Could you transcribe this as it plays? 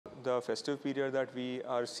the festive period that we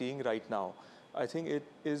are seeing right now, I think it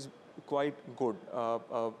is quite good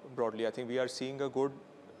broadly. I think we are seeing a good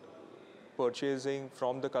purchasing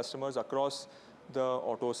from the customers across the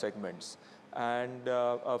auto segments. And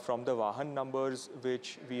from the Vahan numbers,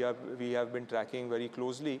 which we have been tracking very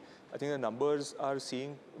closely, I think the numbers are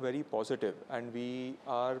seeing very positive, and we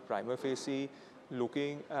are prima facie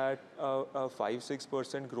looking at a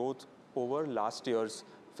 5-6% growth over last year's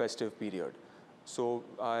festive period. So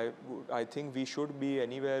I think we should be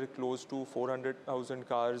anywhere close to 400,000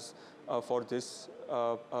 cars for this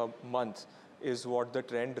month is what the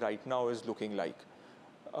trend right now is looking like.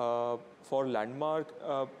 For Landmark,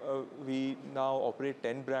 we now operate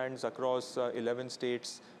 10 brands across 11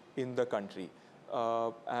 states in the country.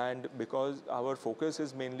 And because our focus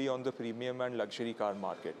is mainly on the premium and luxury car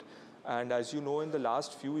market. And as you know, in the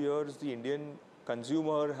last few years, the Indian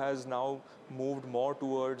consumer has now moved more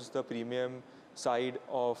towards the premium side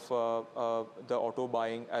of the auto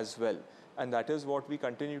buying as well. And that is what we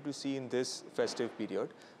continue to see in this festive period,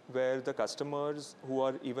 where the customers who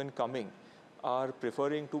are even coming are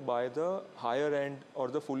preferring to buy the higher end or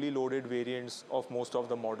the fully loaded variants of most of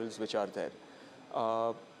the models which are there.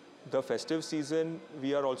 The festive season,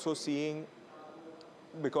 we are also seeing,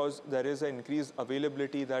 because there is an increased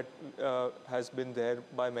availability that has been there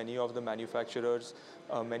by many of the manufacturers.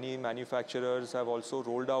 Many manufacturers have also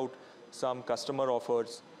rolled out some customer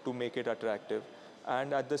offers to make it attractive.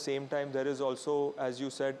 And at the same time, there is also, as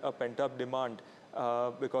you said, a pent-up demand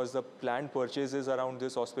because the planned purchases around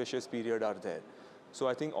this auspicious period are there. So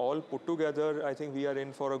I think all put together, I think we are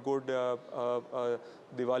in for a good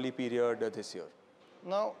Diwali period this year.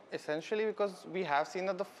 Now, essentially, because we have seen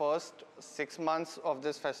that the first 6 months of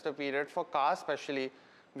this festive period, for cars especially,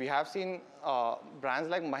 we have seen brands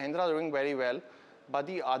like Mahindra doing very well, but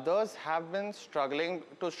the others have been struggling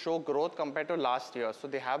to show growth compared to last year. So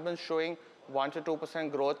they have been showing 1 to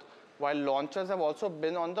 2% growth, while launches have also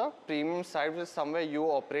been on the premium side, which is somewhere you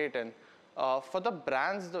operate in. For the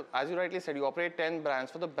brands, as you rightly said, you operate 10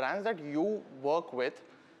 brands. For the brands that you work with,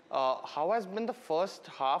 how has been the first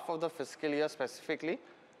half of the fiscal year specifically?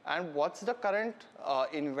 And what's the current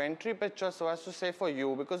inventory picture, so as to say, for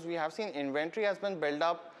you? Because we have seen inventory has been built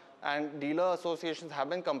up, and dealer associations have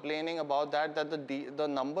been complaining about that the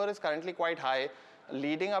number is currently quite high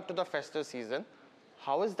leading up to the festive season.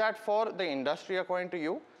 How is that for the industry according to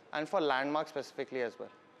you, and for Landmark specifically as well?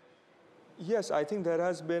 Yes, I think there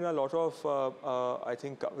has been a lot of, I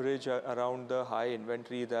think, coverage around the high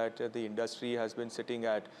inventory that the industry has been sitting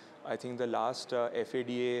at. I think the last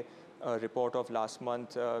FADA report of last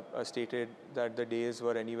month stated that the days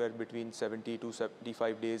were anywhere between 70 to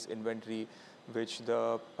 75 days inventory, which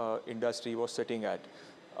the industry was sitting at.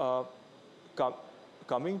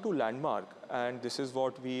 Coming to Landmark, and this is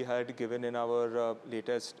what we had given in our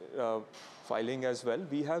latest filing as well,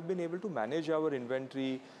 we have been able to manage our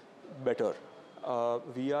inventory better.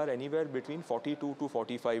 We are anywhere between 42 to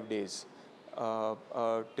 45 days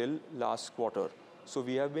till last quarter. So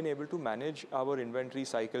we have been able to manage our inventory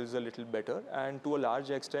cycles a little better, and to a large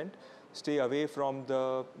extent stay away from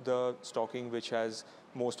the stocking which has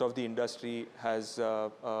most of the industry has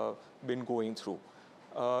been going through.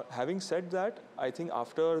 Having said that, I think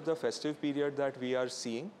after the festive period that we are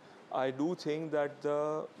seeing, I do think that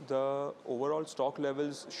the overall stock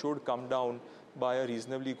levels should come down by a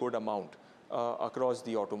reasonably good amount across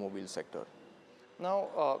the automobile sector.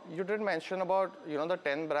 Now, you did mention about the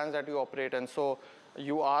 10 brands that you operate in. So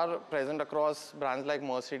you are present across brands like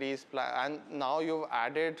Mercedes, and now you've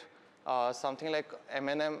added something like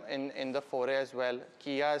M&M in the foray as well.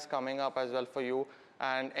 Kia is coming up as well for you,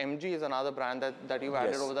 and MG is another brand that you've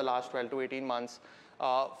added over the last 12 to 18 months.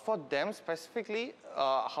 For them specifically,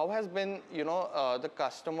 how has been the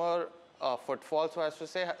customer footfall, so as to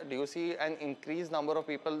say? Do you see an increased number of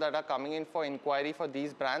people that are coming in for inquiry for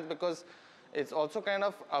these brands? Because it's also kind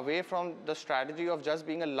of away from the strategy of just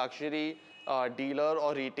being a luxury dealer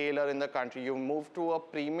or retailer in the country. You've moved to a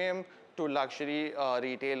premium to luxury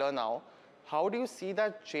retailer now. How do you see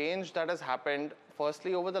that change that has happened,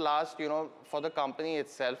 firstly, over the last, for the company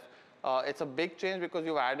itself? It's a big change because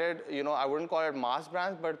you've added, I wouldn't call it mass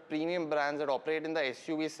brands, but premium brands that operate in the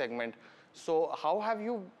SUV segment. So how have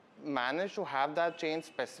you managed to have that change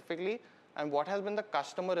specifically? And what has been the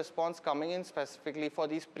customer response coming in specifically for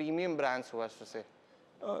these premium brands, so as to say?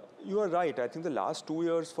 You are right. I think the last 2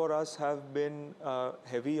 years for us have been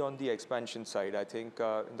heavy on the expansion side. I think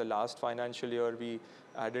in the last financial year, we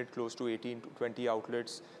added close to 18 to 20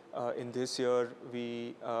 outlets. In this year,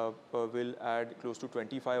 we will add close to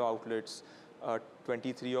 25 outlets,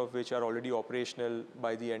 23 of which are already operational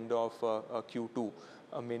by the end of Q2,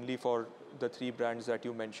 mainly for the three brands that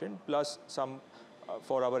you mentioned, plus some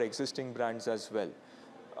for our existing brands as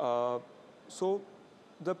well. So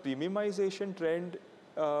the premiumization trend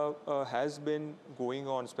has been going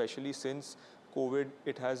on, especially since COVID,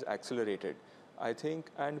 it has accelerated. I think,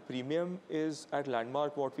 and premium is at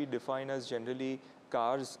Landmark what we define as generally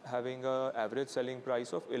cars having an average selling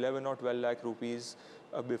price of 11 or 12 lakh rupees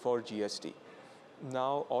before GST.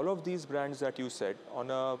 Now, all of these brands that you said on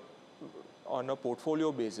a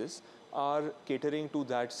portfolio basis are catering to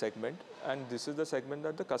that segment, and this is the segment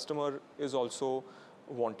that the customer is also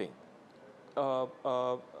wanting.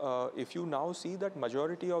 If you now see that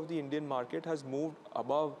majority of the Indian market has moved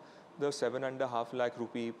above the 7.5 lakh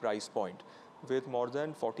rupee price point, with more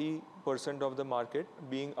than 40% of the market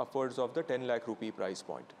being upwards of the 10 lakh rupee price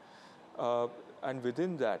point. And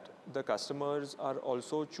within that, the customers are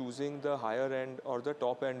also choosing the higher end or the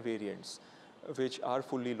top end variants, which are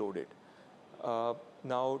fully loaded.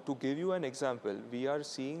 Now, to give you an example, we are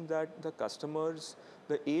seeing that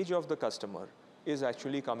the age of the customer is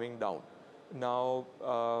actually coming down. Now,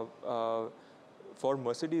 for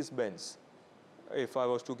Mercedes-Benz, if I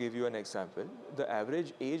was to give you an example, the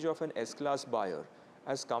average age of an S-Class buyer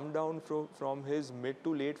has come down from his mid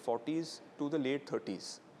to late 40s to the late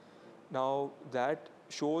 30s. Now, that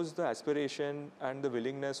shows the aspiration and the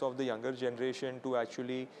willingness of the younger generation to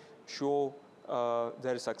actually show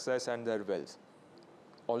their success and their wealth.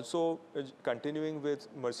 Also, continuing with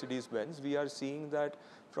Mercedes-Benz, we are seeing that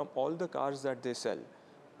from all the cars that they sell,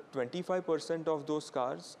 25% of those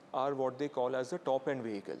cars are what they call as the top-end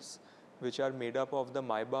vehicles, which are made up of the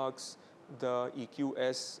Maybachs, the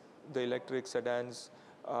EQS, the electric sedans,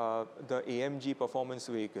 the AMG performance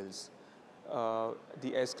vehicles,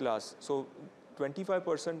 the S-Class. So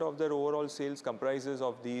 25% of their overall sales comprises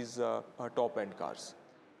of these top-end cars.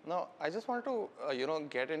 Now, I just want to,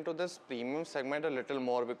 get into this premium segment a little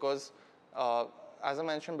more because, as I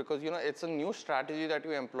mentioned, because, it's a new strategy that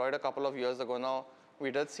you employed a couple of years ago now. We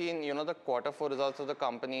did see in, the Q4 results of the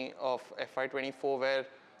company of FY24 where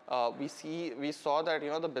we saw that,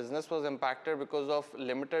 the business was impacted because of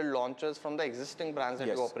limited launches from the existing brands that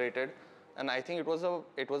you operated. And I think it was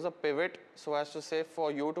a pivot, so as to say,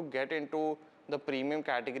 for you to get into the premium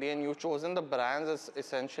category, and you've chosen the brands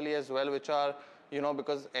essentially as well, which are,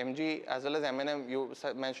 because MG as well as M&M, you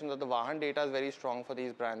mentioned that the Vahan data is very strong for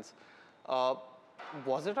these brands.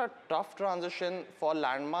 Was it a tough transition for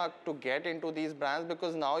Landmark to get into these brands?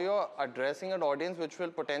 Because now you're addressing an audience which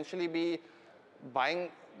will potentially be buying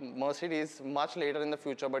Mercedes much later in the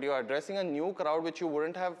future, but you're addressing a new crowd which you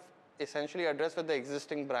wouldn't have essentially addressed with the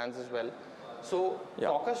existing brands as well. So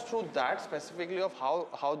talk us through that specifically of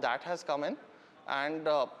how that has come in, and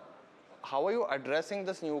how are you addressing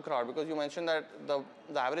this new crowd? Because you mentioned that the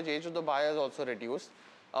average age of the buyer is also reduced.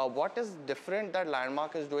 What is different that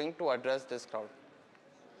Landmark is doing to address this crowd?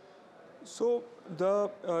 So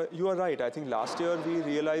you are right. I think last year we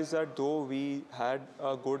realized that though we had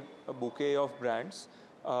a good bouquet of brands,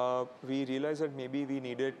 we realized that maybe we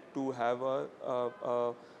needed to have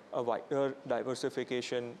a wider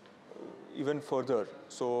diversification even further.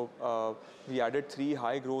 So we added 3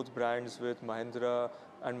 high growth brands with Mahindra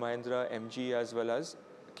and Mahindra MG as well as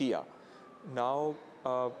Kia. Now,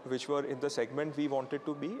 which were in the segment we wanted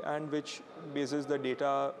to be, and which basis the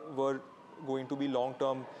data were going to be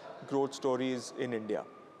long-term growth stories in India.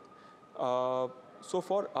 So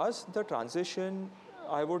for us, the transition,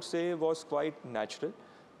 I would say, was quite natural,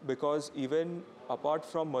 because even apart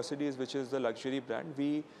from Mercedes, which is the luxury brand,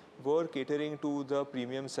 we were catering to the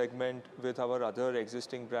premium segment with our other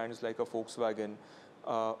existing brands like a Volkswagen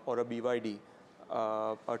or a BYD,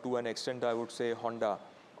 to an extent I would say Honda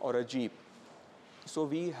or a Jeep. So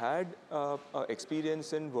we had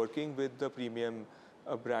experience in working with the premium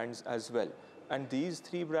brands as well. And these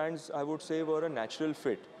 3 brands, I would say, were a natural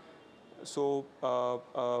fit. So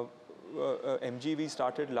MG we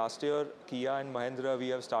started last year, Kia and Mahindra we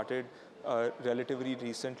have started relatively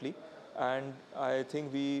recently. And I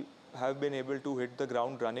think we have been able to hit the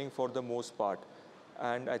ground running for the most part.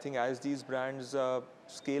 And I think as these brands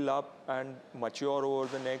scale up and mature over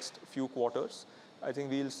the next few quarters, I think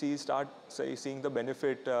we'll start seeing the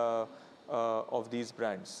benefit of these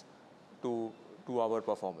brands to our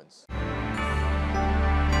performance.